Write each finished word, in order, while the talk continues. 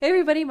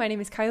everybody, my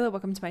name is Kyla.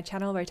 Welcome to my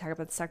channel where I talk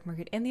about the stock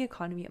market and the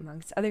economy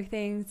amongst other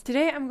things.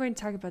 Today I'm going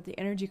to talk about the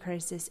energy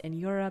crisis in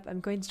Europe. I'm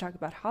going to talk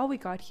about how we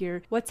got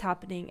here, what's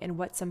happening, and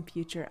what some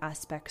future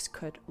aspects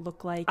could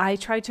look like. I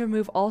try to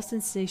remove all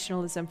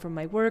sensationalism from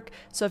my work,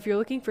 so if you're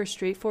looking for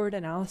straightforward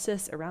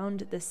analysis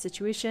around this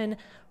situation,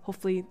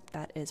 hopefully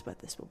that is what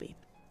this will be.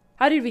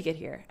 How did we get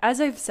here? As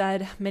I've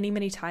said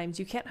many times,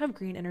 you can't have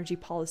green energy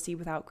policy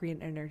without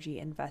green energy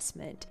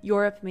investment.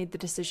 Europe made the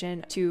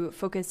decision to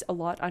focus a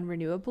lot on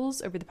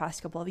renewables over the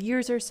past couple of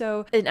years or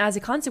so, and as a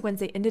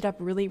consequence, they ended up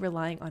really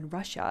relying on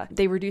Russia.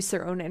 They reduced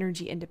their own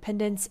energy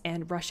independence,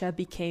 and Russia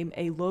became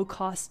a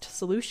low-cost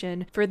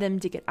solution for them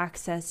to get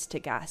access to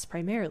gas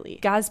primarily.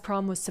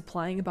 Gazprom was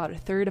supplying about a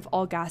third of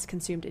all gas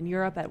consumed in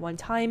Europe at one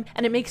time,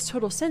 and it makes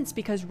total sense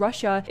because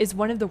Russia is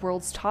one of the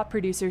world's top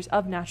producers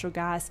of natural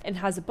gas and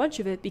has a bunch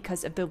of it because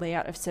of the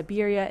layout of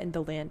Siberia and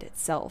the land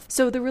itself.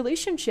 So the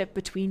relationship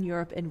between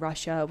Europe and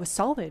Russia was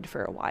solid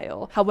for a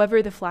while.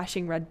 However, the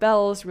flashing red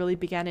bells really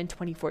began in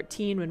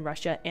 2014 when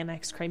Russia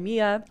annexed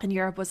Crimea, and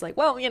Europe was like,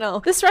 well,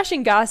 this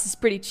Russian gas is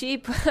pretty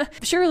cheap.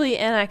 Surely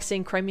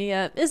annexing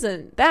Crimea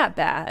isn't that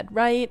bad,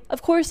 right?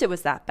 Of course it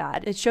was that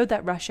bad. It showed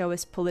that Russia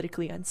was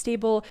politically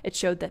unstable. It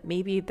showed that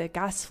maybe the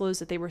gas flows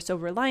that they were so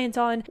reliant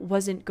on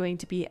wasn't going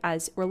to be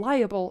as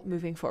reliable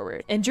moving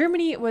forward. And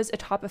Germany was a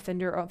top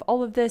offender of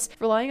all of this,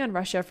 relying on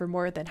Russia for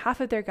more than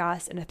half of their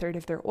gas and a third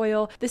of their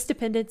oil. This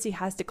dependency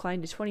has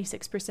declined to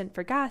 26%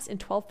 for gas and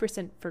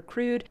 12% for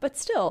crude, but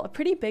still a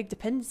pretty big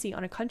dependency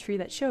on a country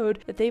that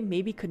showed that they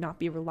maybe could not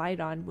be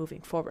relied on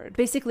moving forward.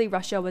 Basically,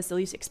 Russia was the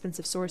least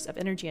expensive source of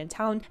energy in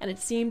town, and it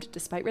seemed,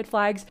 despite red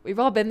flags, we've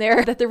all been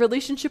there, that the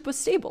relationship was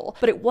stable.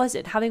 But it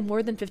wasn't. Having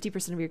more than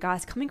 50% of your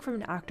gas coming from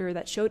an actor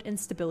that showed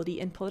instability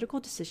in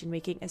political decision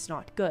making is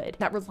not good.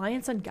 That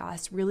reliance on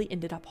gas really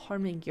ended up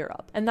harming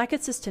Europe. And that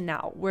gets us to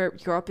now, where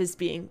Europe is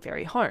being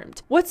very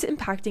harmed. What's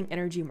impacting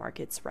energy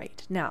markets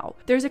right now?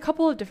 There's a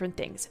couple of different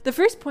things. The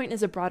first point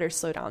is a broader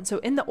slowdown. So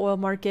in the oil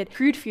market,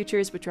 crude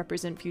futures, which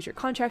represent future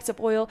contracts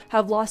of oil,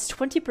 have lost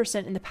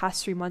 20% in the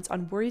past 3 months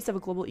on worries of a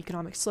global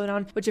economic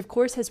slowdown, which of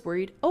course has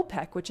worried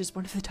OPEC, which is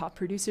one of the top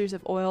producers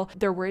of oil.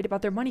 They're worried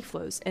about their money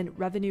flows and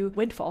revenue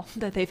windfall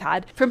that they've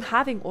had from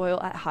having oil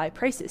at high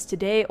prices.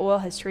 Today, oil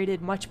has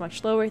traded much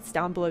lower. It's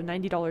down below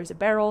 $90 a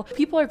barrel.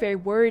 People are very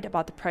worried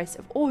about the price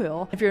of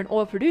oil. If you're an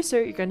oil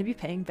producer, you're going to be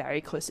paying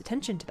very close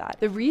attention to that.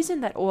 The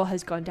reason that oil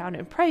has gone down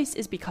in price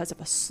is because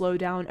of a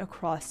slowdown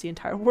across the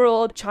entire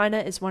world. China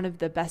is one of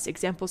the best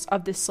examples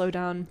of this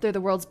slowdown. They're the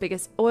world's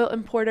biggest oil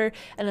importer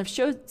and have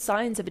showed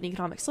signs of an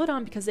economic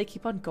slowdown because they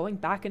keep on going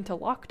back into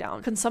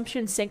lockdown.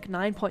 Consumption sank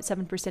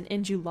 9.7%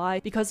 in July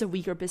because of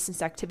weaker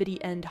business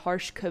activity and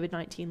harsh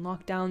COVID-19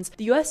 lockdowns.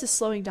 The US is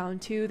slowing down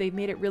too. They've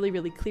made it really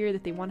clear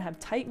that they want to have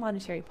tight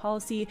monetary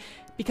policy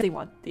because they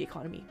want the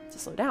economy to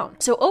slow down.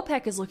 So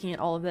OPEC is looking at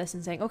all of this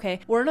and saying, okay,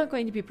 we're not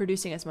going to be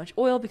producing as much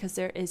oil because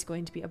there is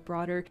going to be a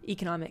broader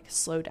economic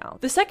slowdown.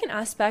 The second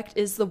aspect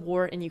is the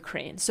war in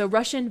Ukraine. So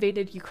Russia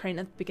invaded Ukraine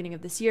at the beginning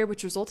of this year,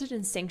 which resulted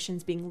in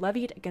sanctions being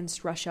levied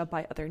against Russia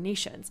by other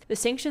nations. The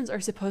sanctions are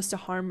supposed to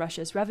harm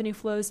Russia's revenue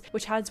flows,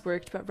 which has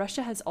worked, but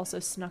Russia has also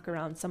snuck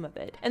around some of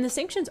it. And the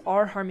sanctions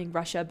are harming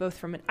Russia both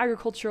from an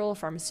agricultural,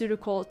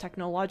 pharmaceutical,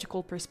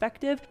 technological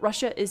perspective.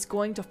 Russia is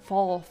going to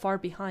fall far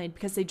behind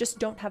because they just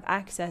don't have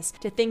access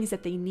to things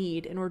that they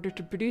need in order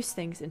to produce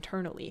things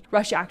internally.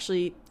 Russia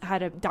actually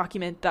had a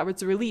document that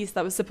was released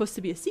that was supposed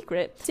to be a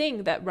secret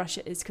saying that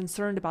Russia is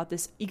concerned about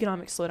this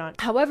economic slowdown.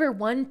 However,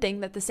 one thing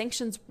that the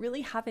sanctions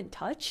really haven't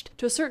touched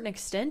to a certain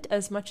extent,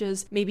 as much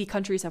as maybe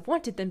countries have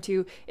wanted them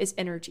to, is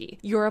energy.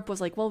 Europe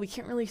was like, well, we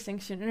can't really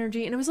sanction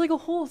energy. And it was like a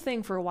whole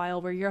thing for a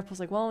while where Europe was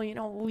like, well,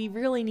 we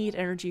really need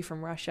energy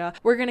from Russia.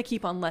 We're going to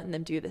keep on letting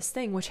them do this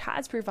thing, which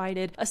has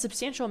provided a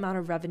substantial amount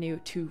of revenue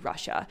to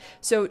Russia.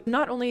 So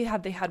not only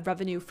have they had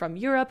revenue from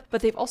Europe,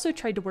 but they've also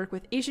tried to work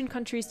with Asian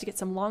countries to get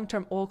some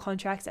long-term oil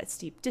contracts at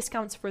steep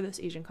discounts for those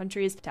Asian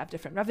countries to have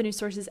different revenue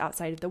sources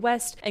outside of the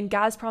West. And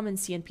Gazprom and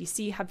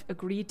CNPC have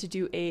agreed to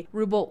do a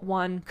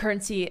ruble-won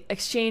currency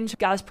exchange.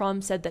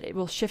 Gazprom said that it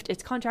will shift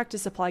its contract to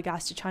supply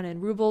gas to China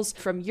in rubles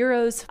from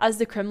euros as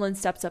the Kremlin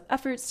steps up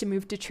efforts to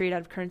move to trade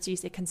out of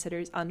currencies it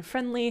considers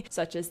unfriendly,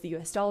 such as the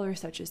US dollar,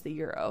 such as the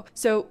euro.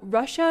 So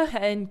Russia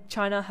and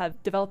China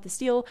have developed this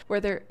deal where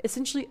they're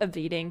essentially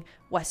evading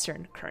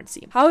Western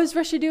currency. How is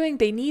Russia doing?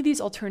 They need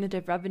these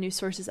alternative revenue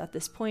sources at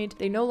this point.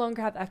 They no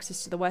longer have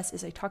access to the West,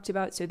 as I talked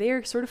about, so they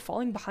are sort of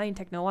falling behind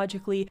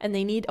technologically, and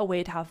they need a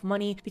way to have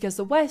money because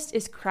the West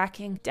is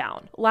cracking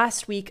down.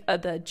 Last week,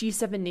 the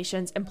G7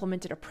 nations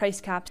implemented a price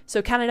cap.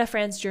 So Canada,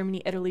 France,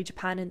 Germany, Italy,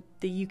 Japan, and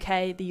the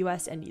UK, the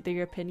US, and the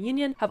European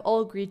Union have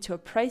all agreed to a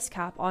price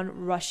cap on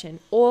Russian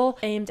oil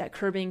aimed at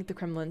curbing the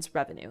Kremlin's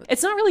revenue.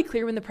 It's not really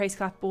clear when the price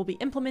cap will be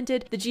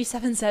implemented. The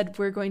G7 said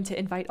we're going to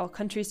invite all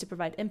countries to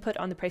provide input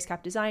on the price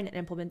cap design and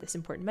implement this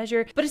important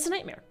measure, but it's a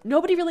nightmare.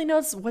 Nobody really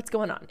knows what's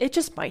going on. It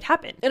just might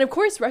happen. And of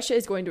course, Russia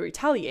is going to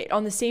retaliate.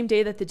 On the same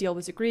day that the deal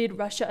was agreed,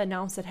 Russia announced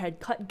announced that it had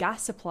cut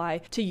gas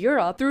supply to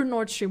Europe through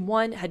Nord Stream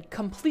 1, had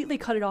completely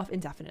cut it off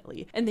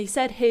indefinitely. And they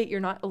said, hey, you're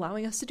not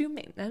allowing us to do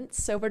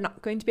maintenance, so we're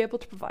not going to be able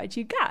to provide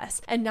you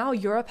gas. And now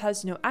Europe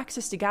has no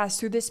access to gas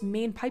through this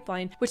main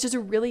pipeline, which is a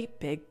really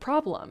big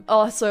problem.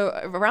 Also,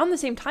 around the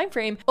same time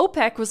frame,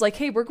 OPEC was like,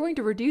 hey, we're going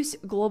to reduce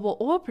global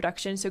oil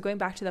production. So going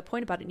back to that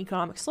point about an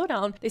economic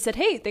slowdown, they said,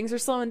 hey, things are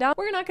slowing down.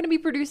 We're not going to be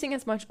producing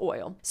as much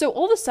oil. So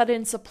all of a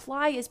sudden,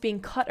 supply is being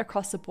cut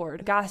across the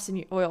board. Gas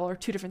and oil are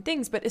two different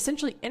things, but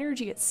essentially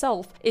energy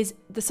itself is,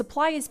 the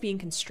supply is being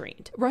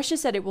constrained. Russia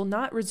said it will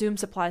not resume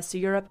supplies to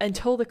Europe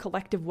until the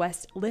collective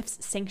West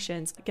lifts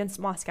sanctions against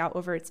Moscow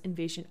over its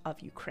invasion of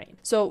Ukraine.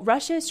 So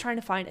Russia is trying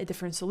to find a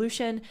different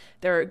solution.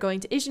 They're going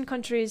to Asian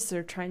countries.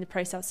 They're trying to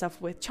price out stuff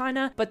with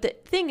China. But the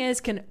thing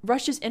is, can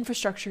Russia's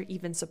infrastructure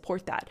even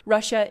support that?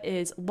 Russia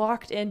is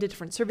locked into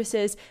different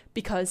services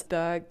because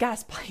the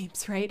gas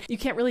pipes, right? You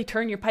can't really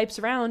turn your pipes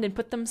around and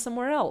put them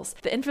somewhere else.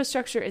 The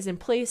infrastructure is in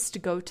place to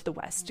go to the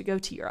West, to go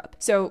to Europe.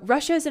 So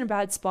Russia is in a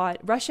bad spot.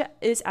 Russia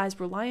is as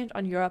reliant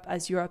on Europe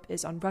as Europe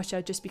is on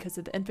Russia just because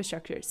of the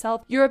infrastructure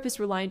itself. Europe is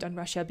reliant on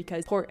Russia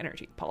because poor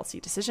energy policy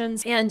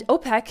decisions. And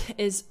OPEC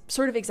is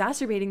sort of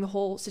exacerbating the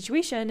whole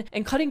situation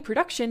and cutting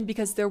production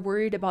because they're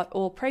worried about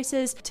oil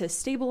prices to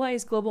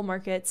stabilize global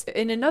markets.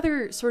 And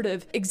another sort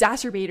of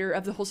exacerbator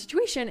of the whole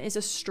situation is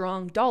a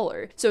strong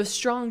dollar. So a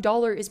strong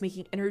dollar is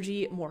making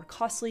energy more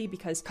costly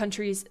because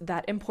countries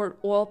that import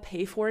oil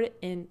pay for it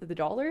in the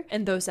dollar,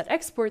 and those that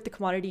export the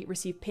commodity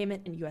receive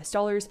payment in US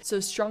dollars. So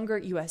a stronger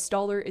US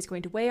dollar is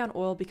going to weigh on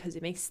oil because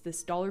it makes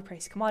this dollar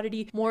price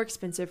commodity more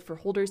expensive for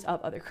holders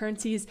of other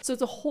currencies. So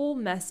it's a whole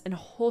mess and a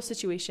whole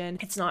situation.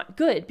 It's not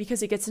good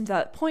because it gets into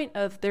that point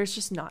of there's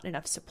just not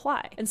enough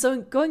supply. And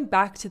so going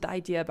back to the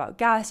idea about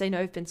gas, I know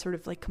I've been sort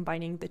of like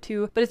combining the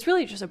two, but it's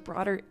really just a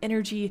broader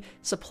energy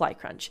supply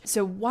crunch.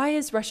 So why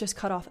is Russia's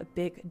cutoff a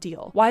big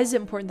deal? Why is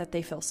it important that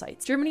they fill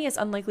sites? Germany is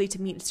unlikely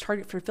to meet its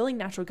target for filling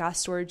natural gas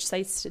storage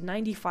sites to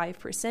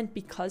 95%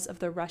 because of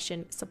the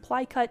Russian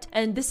supply cut.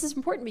 And this is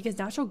important because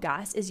natural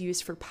gas is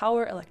used for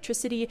power,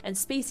 electricity, and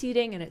space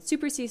heating, and it's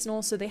super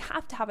seasonal. So they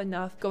have to have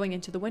enough going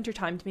into the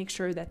wintertime to make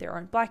sure that there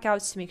aren't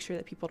blackouts, to make sure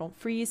that people don't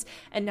freeze.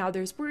 And now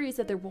there's worries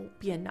that there won't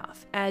be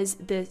enough. As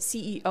the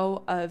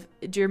CEO of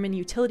a German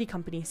utility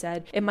company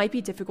said, it might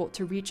be difficult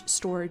to reach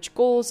storage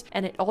goals,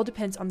 and it all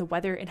depends on the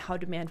weather and how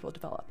demand will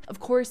develop. Of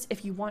course,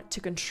 if you want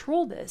to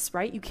control this,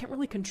 right, you can't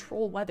really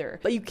control weather,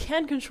 but you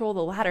can control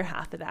the latter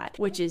half of that,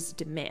 which is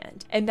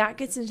demand. And that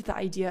gets into the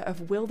idea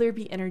of, will there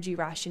be energy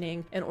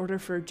rationing in order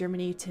for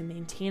Germany to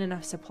maintain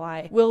enough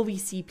supply? Will we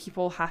see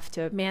people have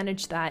to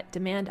manage that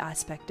demand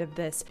aspect of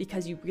this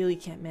because you really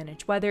can't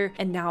manage weather,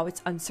 and now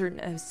it's uncertain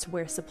as to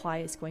where supply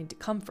is going to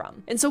come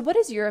from? And so what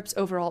is Europe's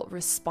overall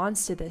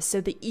response to this?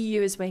 So the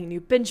EU is weighing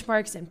new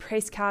benchmarks and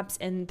price caps,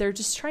 and they're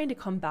just trying to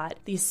combat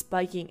these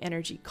spiking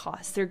energy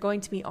costs. They're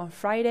going to meet on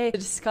Friday to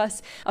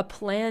discuss a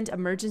planned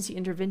emergency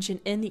intervention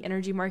in the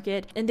energy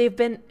market, and they've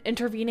been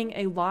intervening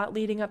a lot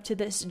leading up to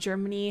this.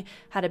 Germany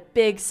had a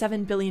big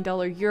 $7 billion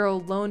euro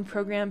loan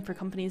program for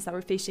companies that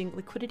were facing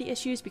liquidity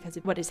issues because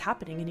of what is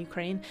happening in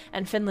Ukraine,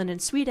 and Finland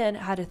and Sweden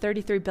had a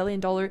 $33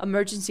 billion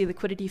emergency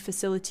liquidity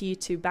facility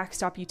to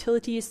backstop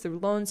utilities through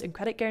loans and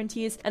credit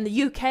guarantees. And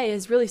the UK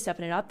is really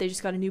stepping it up. They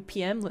just got a new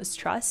PM, Liz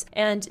Truss,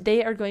 and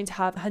they are going to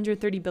have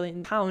 £130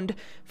 billion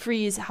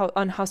freeze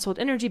on household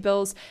energy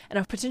bills and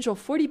a potential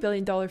 $40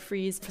 billion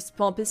freeze for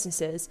small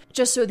businesses,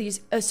 just so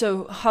these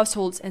so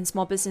households and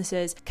small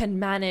businesses can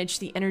manage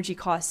the energy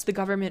costs. The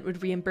government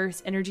would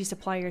reimburse energy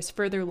suppliers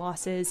further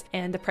losses,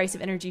 and the price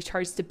of energy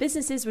charged to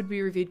businesses would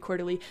be reviewed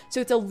quarterly.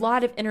 So it's a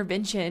lot of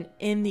intervention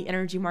in the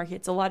energy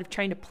markets, a lot of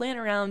trying to plan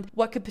around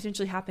what could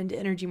potentially happen to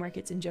energy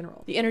markets in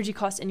general. The energy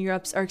costs in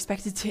Europe are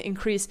expected to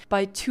increase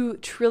by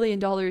 $2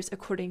 trillion,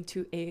 according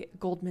to a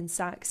Goldman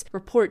Sachs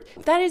report.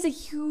 That is a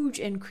huge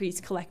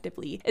increase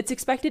collectively. It's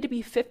expected to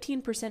be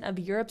 15% of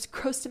Europe's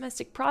gross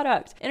domestic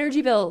product.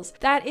 Energy bills,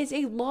 that is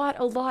a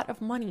lot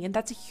of money, and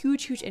that's a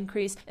huge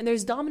increase. And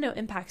there's domino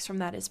impacts from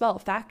that as well.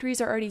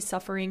 Factories are already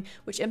suffering,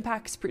 which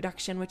impacts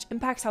production, which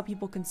impacts how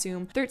people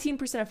consume.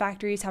 13% of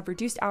factories have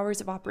reduced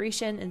hours of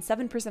operation, and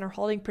 7% are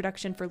halting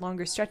production for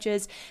longer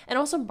stretches. And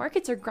also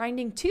markets are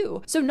grinding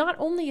too. So not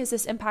only is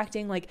this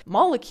impacting like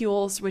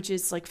molecules, which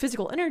is like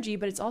physical energy,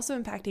 but it's also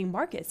impacting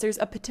markets. There's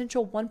a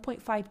potential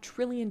 $1.5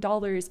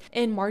 trillion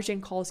in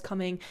margin calls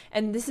coming.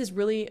 And this is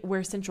really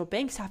where central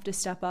banks have to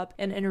step up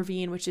and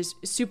intervene, which is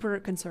super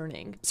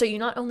concerning. So you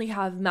not only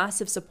have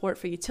massive support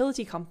for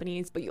utility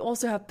companies, but you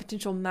also have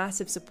potential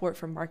massive support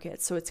from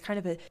markets. So it's kind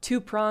of a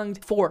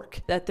two-pronged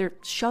fork that they're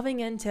shoving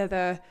into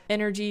the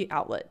energy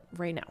outlet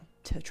right now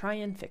to try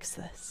and fix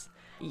this.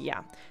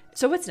 Yeah.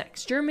 So what's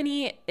next?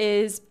 Germany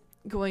is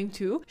going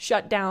to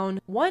shut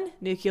down one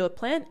nuclear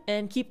plant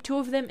and keep two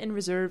of them in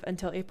reserve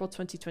until April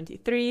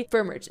 2023 for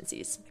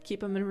emergencies.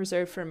 Keep them in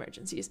reserve for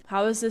emergencies.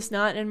 How is this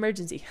not an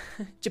emergency?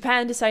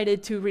 Japan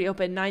decided to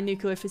reopen 9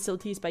 nuclear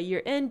facilities by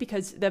year end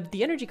because of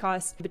the energy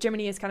costs, but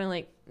Germany is kind of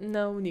like,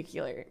 no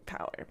nuclear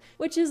power,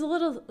 which is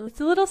it's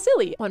a little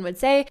silly, one would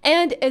say.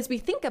 And as we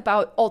think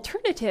about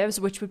alternatives,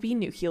 which would be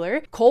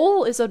nuclear,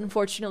 coal is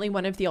unfortunately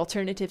one of the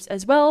alternatives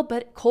as well,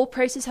 but coal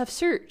prices have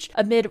surged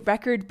amid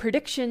record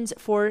predictions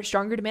for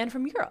stronger demand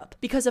from Europe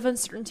because of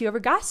uncertainty over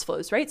gas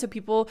flows, right? So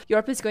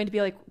Europe is going to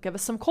be like, give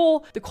us some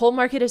coal. The coal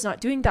market is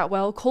not doing that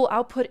well. Coal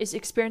output is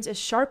experiencing a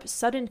sharp,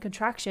 sudden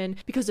contraction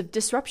because of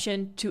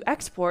disruption to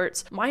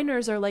exports.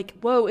 Miners are like,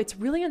 whoa, it's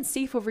really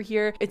unsafe over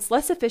here. It's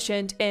less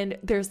efficient and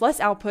there's less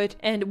output,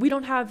 and we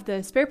don't have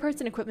the spare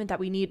parts and equipment that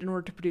we need in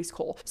order to produce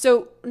coal.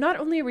 So not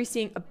only are we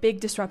seeing a big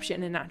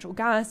disruption in natural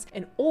gas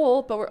and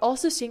oil, but we're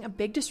also seeing a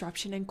big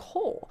disruption in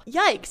coal.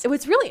 Yikes. And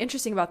what's really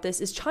interesting about this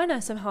is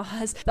China somehow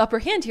has the upper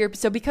hand here.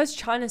 So because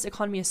China's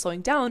economy is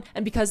slowing down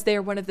and because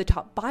they're one of the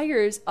top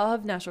buyers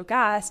of natural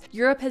gas,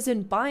 Europe has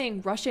been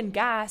buying Russian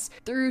gas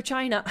through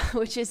China,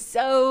 which is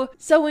so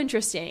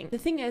interesting. The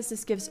thing is,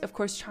 this gives, of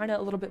course, China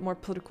a little bit more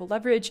political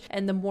leverage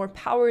and the more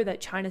power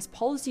that China's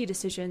policy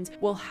decisions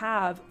will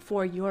have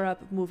for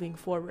Europe moving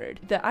forward.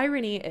 The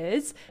irony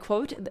is,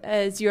 quote,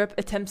 as Europe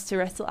attempts to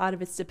wrestle out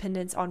of its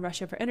dependence on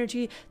Russia for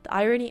energy, the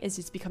irony is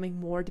it's becoming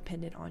more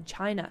dependent on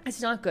China.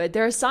 It's not good.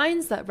 There are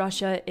signs that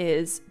Russia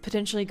is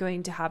potentially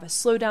going to have a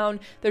slowdown.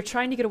 They're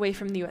trying to get away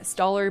from the US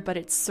dollar, but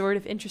it's sort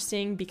of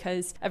interesting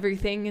because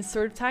everything is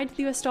sort of tied to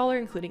the US dollar,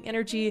 including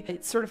energy.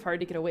 It's sort of hard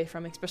to get away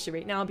from, especially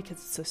right now because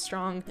it's so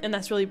strong. And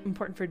that's really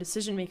important for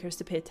decision makers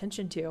to pay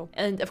attention to.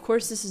 And of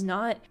course, this is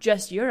not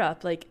just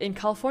Europe. Like in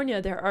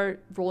California, there are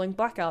rolling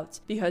blackouts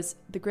because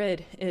the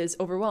grid is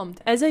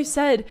overwhelmed. As I've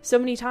said so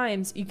many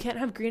times, you can't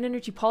have green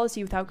energy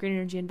policy without green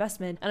energy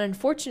investment. And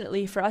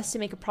unfortunately, for us to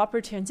make a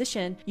proper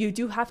transition, you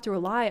do have to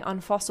rely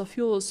on fossil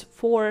fuels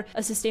for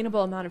a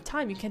sustainable amount of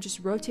time. You can't just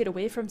rotate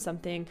away from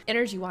something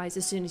energy-wise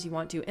as soon as you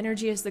want to.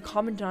 Energy is the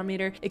common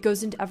denominator. It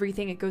goes into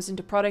everything. It goes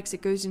into products.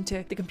 It goes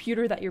into the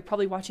computer that you're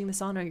probably watching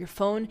this on, or your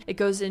phone. It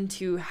goes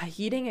into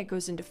heating. It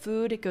goes into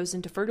food. It goes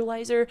into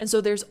fertilizer. And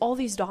so there's all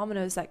these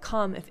dominoes that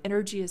come if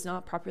energy is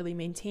not properly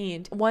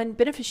maintained. One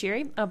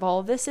beneficiary of all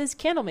of this is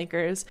candle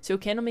makers. So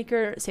candle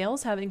maker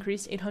sales have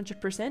increased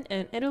 800%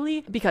 in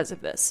Italy because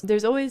of this.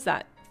 There's always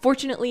that.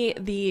 Fortunately,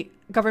 the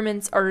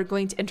governments are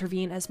going to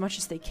intervene as much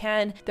as they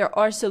can. There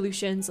are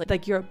solutions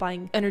like Europe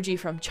buying energy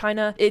from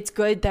China. It's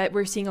good that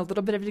we're seeing a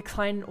little bit of a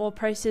decline in oil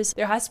prices.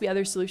 There has to be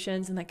other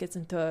solutions, and that gets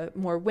into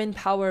more wind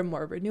power,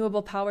 more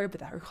renewable power, but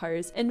that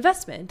requires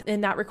investment,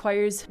 and that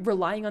requires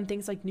relying on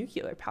things like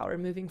nuclear power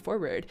moving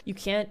forward. You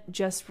can't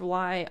just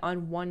rely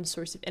on one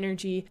source of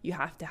energy. You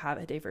have to have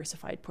a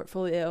diversified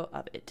portfolio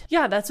of it.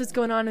 Yeah, that's what's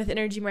going on with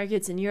energy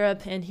markets in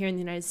Europe and here in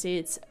the United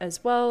States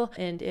as well,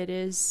 and it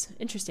is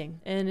interesting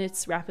and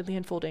it's rapidly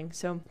unfolding.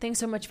 So thanks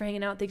so much for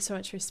hanging out. Thanks so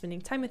much for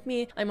spending time with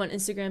me. I'm on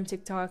Instagram,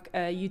 TikTok,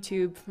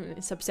 YouTube,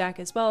 Substack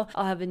as well.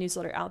 I'll have a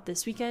newsletter out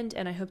this weekend,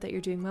 and I hope that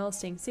you're doing well,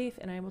 staying safe,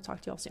 and I will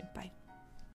talk to you all soon. Bye.